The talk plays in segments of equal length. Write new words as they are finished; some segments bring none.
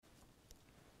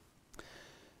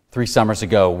3 summers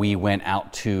ago, we went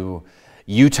out to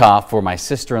Utah for my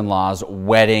sister-in-law's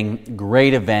wedding.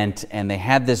 Great event, and they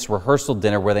had this rehearsal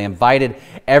dinner where they invited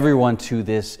everyone to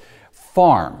this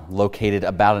farm located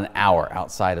about an hour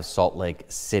outside of Salt Lake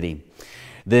City.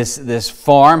 This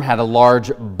farm had a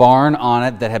large barn on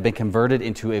it that had been converted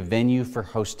into a venue for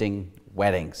hosting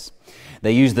weddings.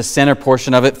 They used the center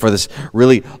portion of it for this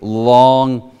really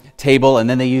long table, and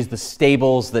then they used the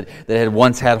stables that had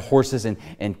once had horses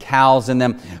and cows in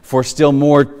them for still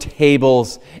more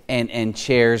tables and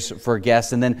chairs for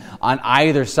guests. And then on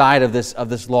either side of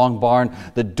this long barn,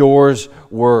 the doors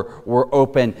were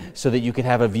open so that you could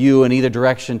have a view in either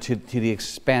direction to the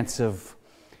expansive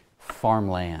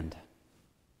farmland.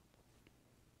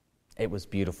 It was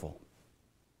beautiful.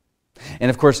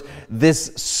 And of course,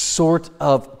 this sort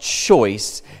of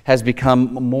choice has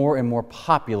become more and more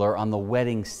popular on the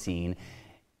wedding scene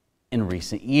in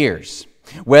recent years.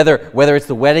 Whether it's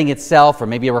the wedding itself or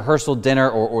maybe a rehearsal dinner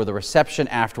or the reception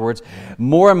afterwards,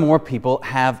 more and more people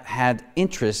have had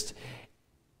interest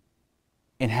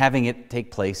in having it take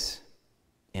place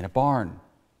in a barn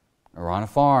or on a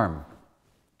farm.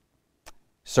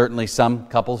 Certainly some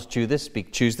couples choose this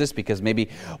because maybe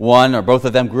one or both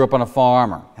of them grew up on a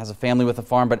farm or has a family with a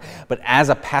farm. But as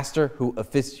a pastor who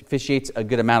officiates a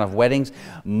good amount of weddings,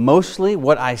 mostly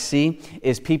what I see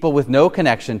is people with no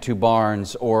connection to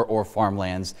barns or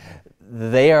farmlands.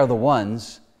 They are the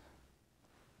ones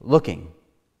looking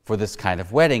for this kind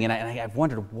of wedding. And I've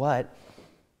wondered,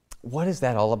 what is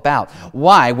that all about?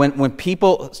 Why, when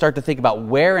people start to think about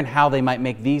where and how they might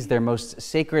make these their most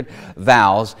sacred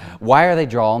vows, why are they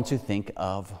drawn to think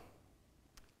of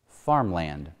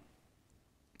farmland?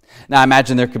 Now, I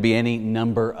imagine there could be any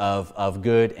number of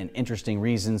good and interesting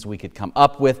reasons we could come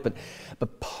up with,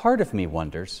 but part of me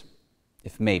wonders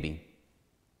if maybe,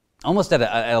 almost at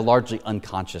a largely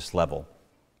unconscious level,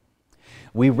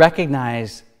 we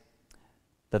recognize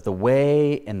that the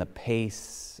way and the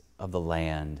pace of the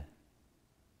land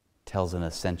tells an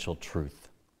essential truth.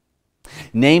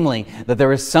 Namely, that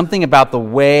there is something about the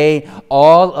way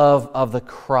all of the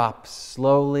crops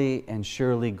slowly and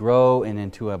surely grow and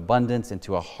into abundance,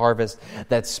 into a harvest,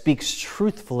 that speaks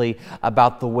truthfully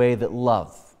about the way that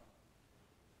love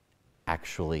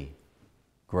actually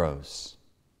grows.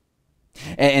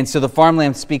 And so the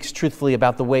farmland speaks truthfully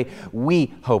about the way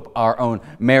we hope our own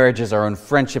marriages, our own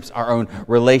friendships, our own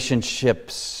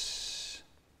relationships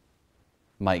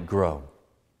might grow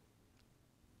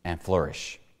and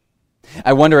flourish.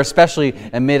 I wonder, especially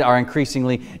amid our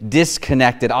increasingly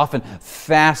disconnected, often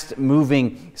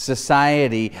fast-moving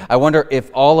society, I wonder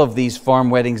if all of these farm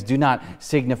weddings do not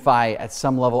signify at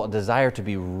some level a desire to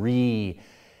be re-anchored,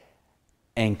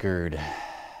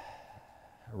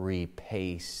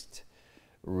 repaced,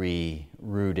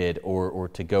 re-rooted, or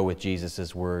to go with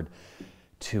Jesus' word,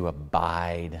 to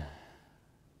abide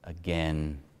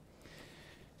again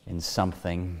in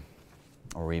something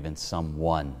or even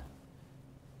someone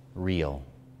real.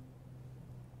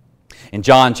 In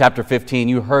John chapter 15,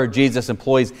 you heard Jesus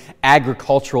employs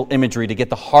agricultural imagery to get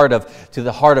to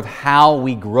the heart of how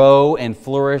we grow and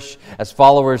flourish as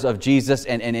followers of Jesus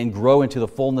and grow into the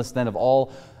fullness then of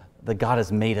all that God has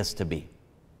made us to be.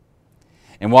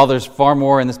 And while there's far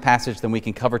more in this passage than we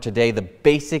can cover today, the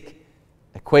basic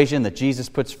equation that Jesus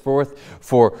puts forth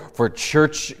for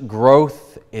church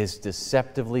growth is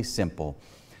deceptively simple.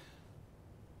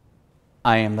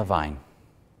 I am the vine.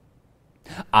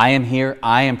 I am here.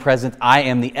 I am present. I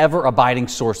am the ever-abiding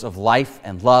source of life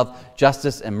and love,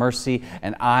 justice and mercy,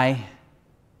 and I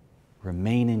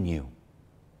remain in you.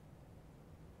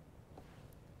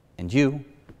 And you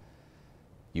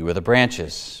are the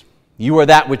branches. You are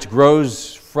that which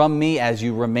grows from me as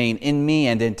you remain in me,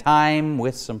 and in time,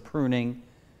 with some pruning,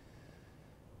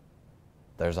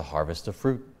 there's a harvest of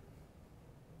fruit.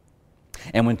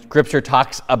 And when Scripture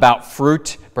talks about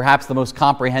fruit, perhaps the most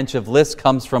comprehensive list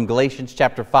comes from Galatians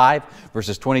chapter 5,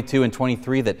 verses 22 and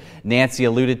 23 that Nancy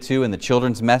alluded to in the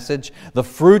children's message. The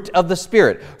fruit of the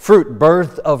Spirit, fruit,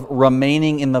 birth of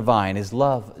remaining in the vine, is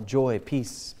love, joy,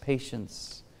 peace,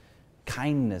 patience,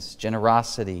 kindness,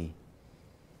 generosity,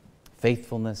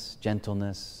 faithfulness,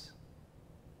 gentleness,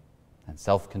 and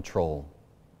self-control.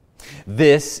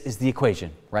 This is the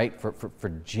equation, right, for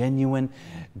genuine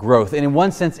growth. And in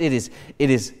one sense, it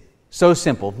is so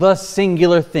simple. The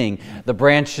singular thing the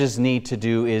branches need to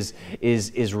do is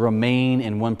remain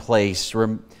in one place,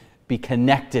 be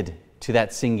connected to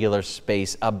that singular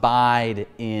space, abide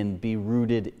in, be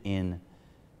rooted in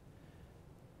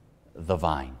the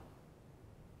vine.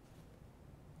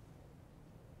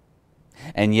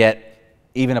 And yet,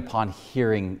 even upon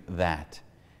hearing that,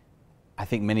 I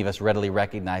think many of us readily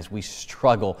recognize we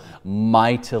struggle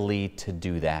mightily to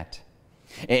do that.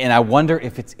 And I wonder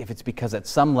if it's because at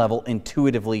some level,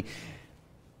 intuitively,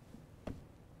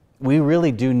 we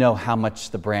really do know how much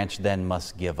the branch then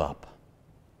must give up.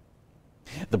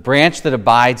 The branch that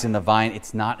abides in the vine,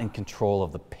 it's not in control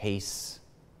of the pace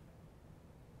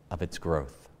of its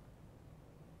growth.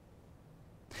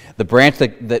 The branch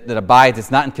that abides,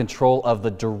 it's not in control of the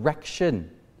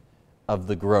direction of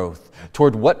the growth,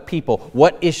 toward what people,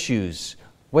 what issues,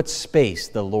 what space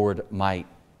the Lord might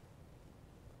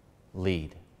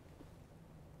lead.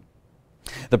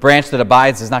 The branch that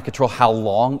abides does not control how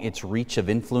long its reach of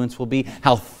influence will be,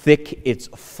 how thick its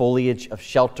foliage of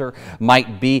shelter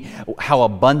might be, how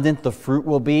abundant the fruit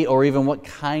will be, or even what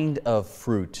kind of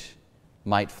fruit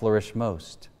might flourish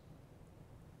most.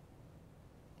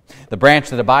 The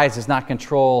branch that abides does not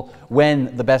control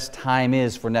when the best time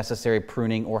is for necessary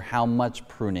pruning or how much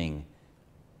pruning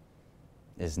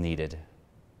is needed.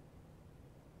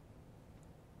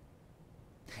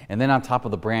 And then on top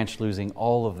of the branch losing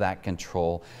all of that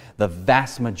control, the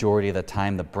vast majority of the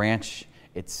time the branch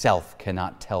itself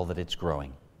cannot tell that it's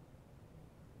growing.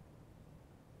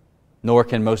 Nor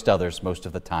can most others most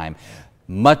of the time.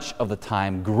 Much of the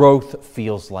time, growth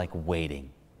feels like waiting,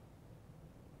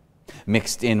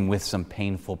 mixed in with some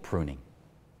painful pruning.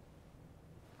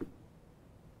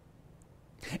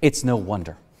 It's no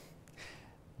wonder.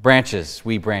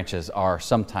 We branches are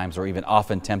sometimes or even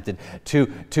often tempted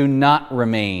to not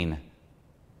remain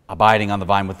abiding on the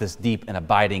vine with this deep and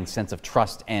abiding sense of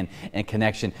trust and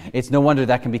connection. It's no wonder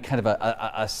that can be kind of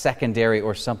a secondary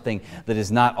or something that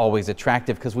is not always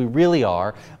attractive, because we really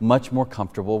are much more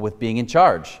comfortable with being in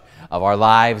charge of our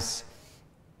lives,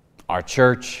 our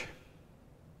church,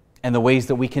 and the ways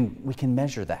that we can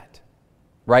measure that,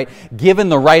 right? Given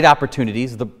the right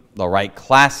opportunities, the right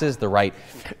classes, the right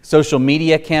social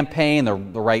media campaign, the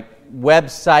right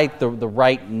website, the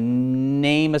right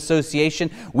name association,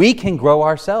 we can grow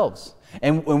ourselves.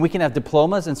 And we can have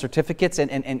diplomas and certificates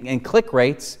and click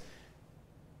rates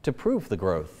to prove the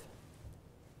growth.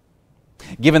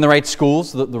 Given the right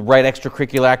schools, the right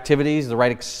extracurricular activities, the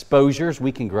right exposures,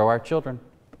 we can grow our children.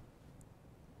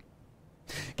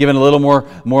 Given a little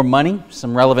more money,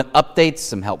 some relevant updates,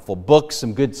 some helpful books,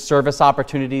 some good service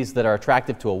opportunities that are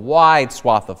attractive to a wide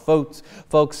swath of folks,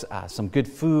 some good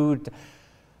food,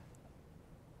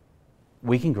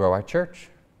 we can grow our church.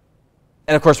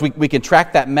 And of course, we can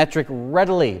track that metric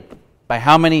readily by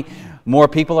how many more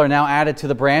people are now added to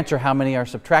the branch or how many are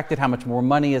subtracted, how much more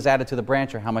money is added to the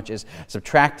branch or how much is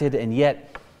subtracted. And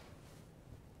yet,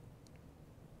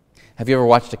 have you ever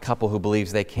watched a couple who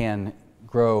believes they can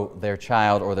grow their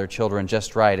child or their children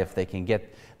just right if they can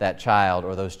get that child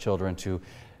or those children to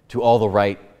all the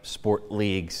right sport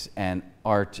leagues and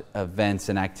art events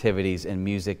and activities and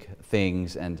music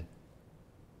things?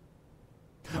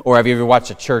 Or have you ever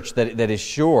watched a church that is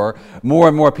sure more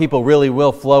and more people really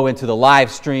will flow into the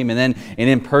live stream and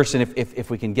in person if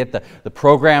we can get the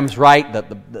programs right,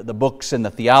 the books and the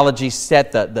theology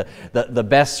set, the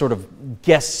best sort of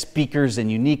guest speakers and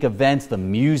unique events, the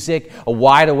music, a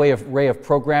wide array of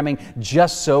programming,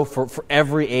 just so for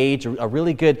every age, a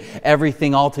really good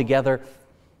everything all together.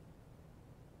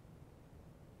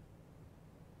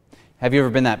 Have you ever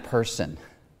been that person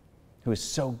who is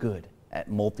so good at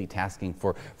multitasking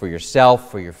for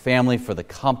yourself, for your family, for the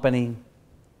company?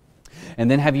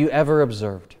 And then have you ever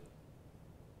observed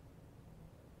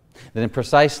that in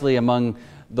precisely among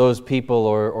those people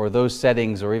or those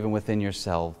settings or even within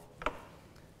yourself,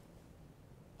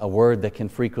 a word that can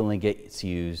frequently get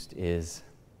used is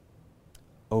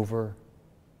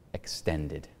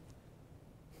overextended?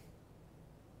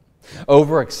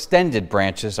 Overextended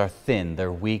branches are thin,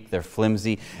 they're weak, they're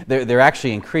flimsy, they're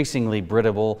actually increasingly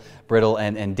brittle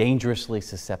and dangerously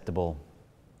susceptible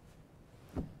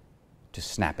to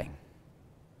snapping.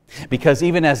 Because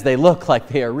even as they look like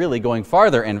they are really going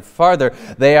farther and farther,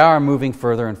 they are moving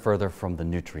further and further from the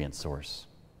nutrient source.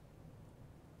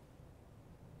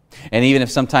 And even if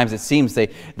sometimes it seems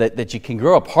that you can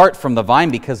grow apart from the vine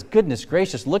because, goodness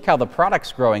gracious, look how the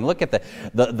product's growing. Look at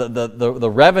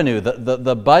the revenue,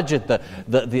 the budget,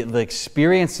 the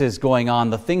experiences going on,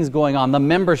 the things going on, the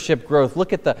membership growth.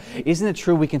 Isn't it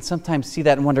true we can sometimes see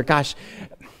that and wonder, gosh,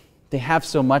 they have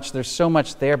so much, there's so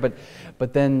much there, but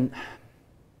then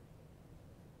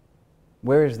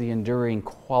where is the enduring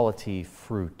quality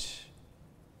fruit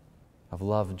of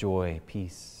love, joy,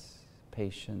 peace,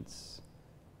 patience,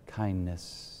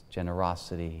 kindness,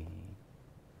 generosity?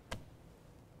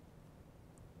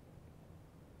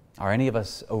 Are any of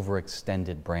us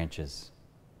overextended branches?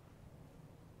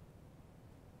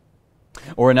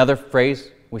 Or another phrase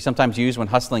we sometimes use when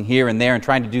hustling here and there and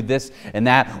trying to do this and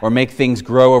that, or make things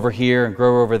grow over here and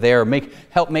grow over there, or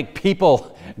help make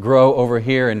people grow over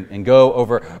here and go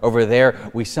over there.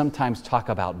 We sometimes talk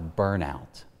about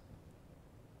burnout.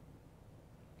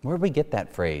 Where did we get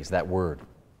that phrase, that word?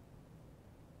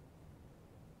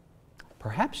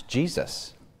 Perhaps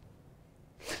Jesus.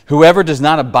 Whoever does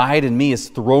not abide in me is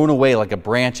thrown away like a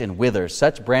branch and withers.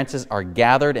 Such branches are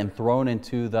gathered and thrown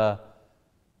into the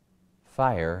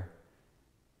fire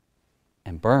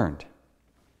and burned.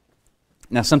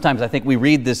 Now, sometimes I think we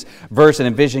read this verse and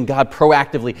envision God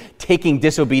proactively taking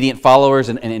disobedient followers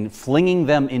and flinging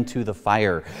them into the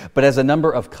fire. But as a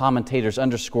number of commentators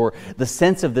underscore, the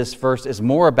sense of this verse is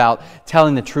more about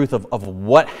telling the truth of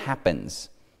what happens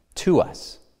to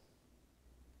us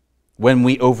when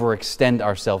we overextend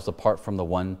ourselves apart from the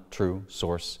one true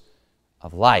source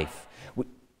of life.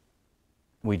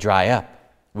 We dry up.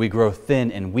 We grow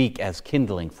thin and weak as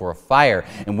kindling for a fire.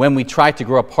 And when we try to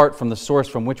grow apart from the source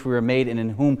from which we were made and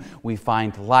in whom we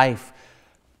find life,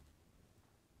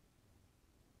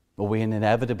 well, we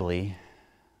inevitably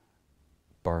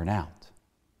burn out.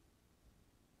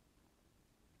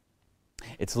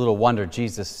 It's little wonder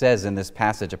Jesus says in this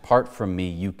passage, apart from me,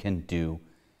 you can do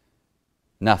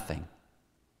nothing.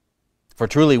 For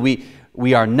truly,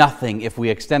 we are nothing if we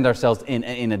extend ourselves in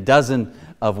a dozen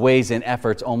of ways and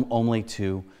efforts only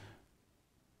to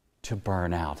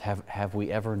burn out. Have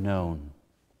we ever known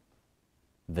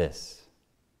this?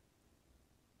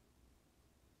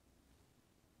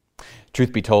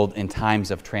 Truth be told, in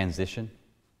times of transition,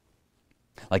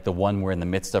 like the one we're in the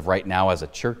midst of right now as a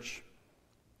church,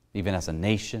 even as a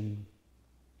nation,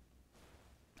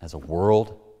 as a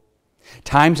world,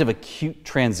 times of acute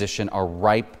transition are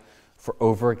ripe for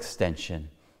overextension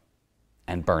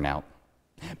and burnout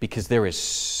because there is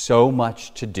so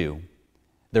much to do.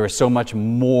 There is so much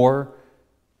more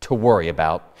to worry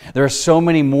about. There are so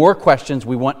many more questions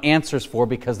we want answers for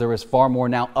because there is far more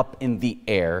now up in the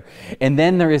air. And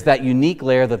then there is that unique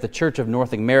layer that the Church of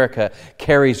North America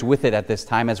carries with it at this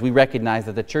time, as we recognize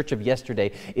that the church of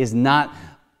yesterday is not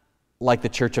like the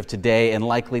church of today and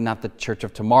likely not the church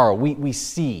of tomorrow. We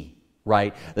see,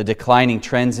 right, the declining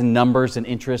trends in numbers and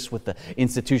interests with the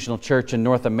institutional church in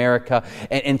North America.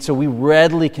 And so we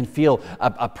readily can feel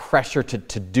a pressure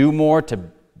to do more, to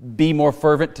be more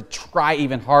fervent, to try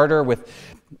even harder with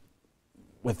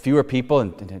fewer people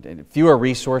and fewer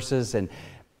resources. And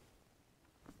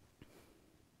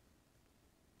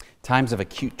times of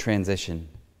acute transition,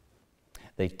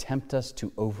 they tempt us to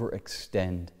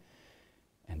overextend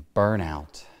and burn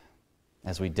out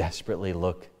as we desperately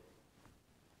look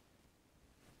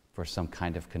for some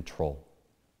kind of control.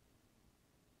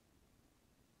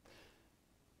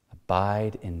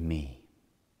 Abide in me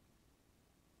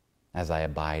as I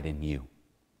abide in you.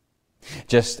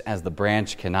 Just as the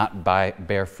branch cannot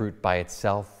bear fruit by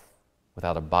itself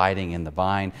without abiding in the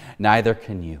vine, neither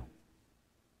can you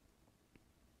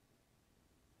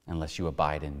unless you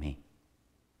abide in me.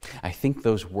 I think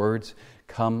those words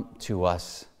come to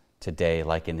us today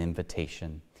like an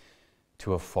invitation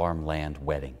to a farmland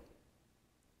wedding.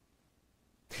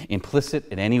 Implicit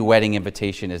in any wedding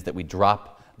invitation is that we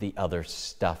drop the other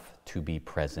stuff to be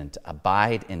present.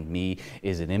 Abide in me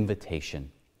is an invitation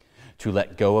to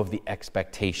let go of the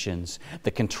expectations,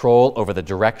 the control over the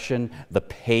direction, the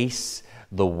pace,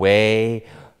 the way,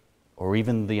 or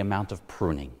even the amount of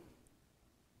pruning.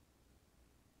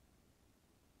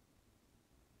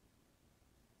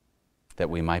 That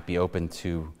we might be open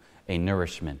to a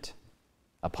nourishment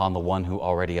upon the one who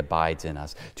already abides in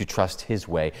us, to trust his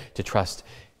way, to trust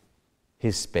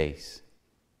his space,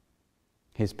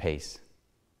 his pace,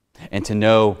 and to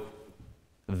know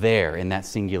there in that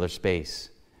singular space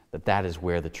that is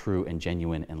where the true and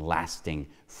genuine and lasting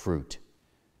fruit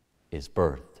is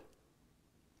birthed.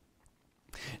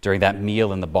 During that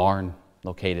meal in the barn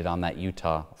located on that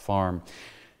Utah farm,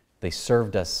 they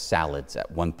served us salads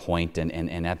at one point,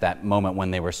 and at that moment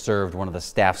when they were served, one of the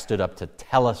staff stood up to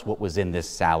tell us what was in this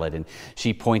salad, and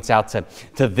she points out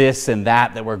to this and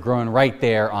that were growing right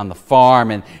there on the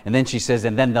farm, and then she says,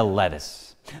 and then the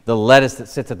lettuce that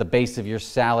sits at the base of your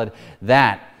salad,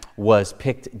 that was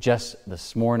picked just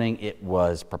this morning, it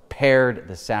was prepared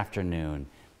this afternoon,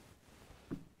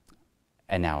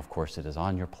 and now, of course, it is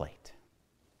on your plate.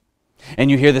 And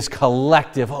you hear this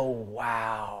collective, oh,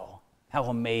 wow. How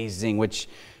amazing, which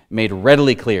made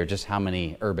readily clear just how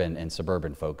many urban and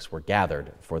suburban folks were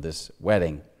gathered for this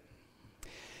wedding.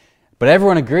 But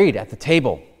everyone agreed at the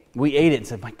table. We ate it and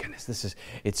said, my goodness,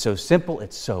 it's so simple,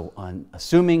 it's so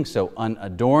unassuming, so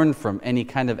unadorned from any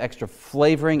kind of extra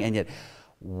flavoring, and yet,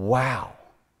 wow,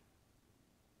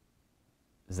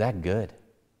 is that good?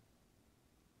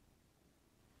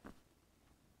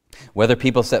 Whether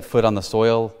people set foot on the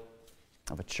soil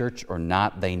of a church or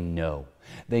not, they know.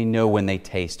 They know when they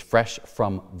taste fresh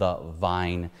from the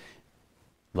vine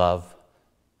love,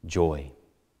 joy,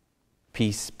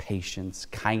 peace, patience,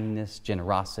 kindness,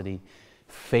 generosity,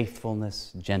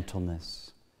 faithfulness,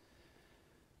 gentleness,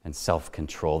 and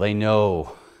self-control. They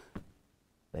know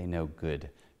good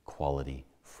quality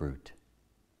fruit.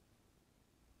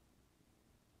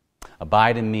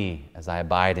 Abide in me as I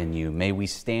abide in you. May we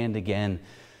stand again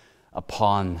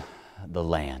upon the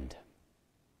land.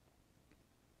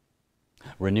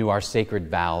 Renew our sacred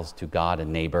vows to God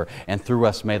and neighbor, and through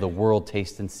us may the world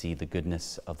taste and see the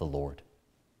goodness of the Lord.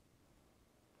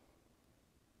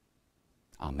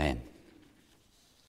 Amen.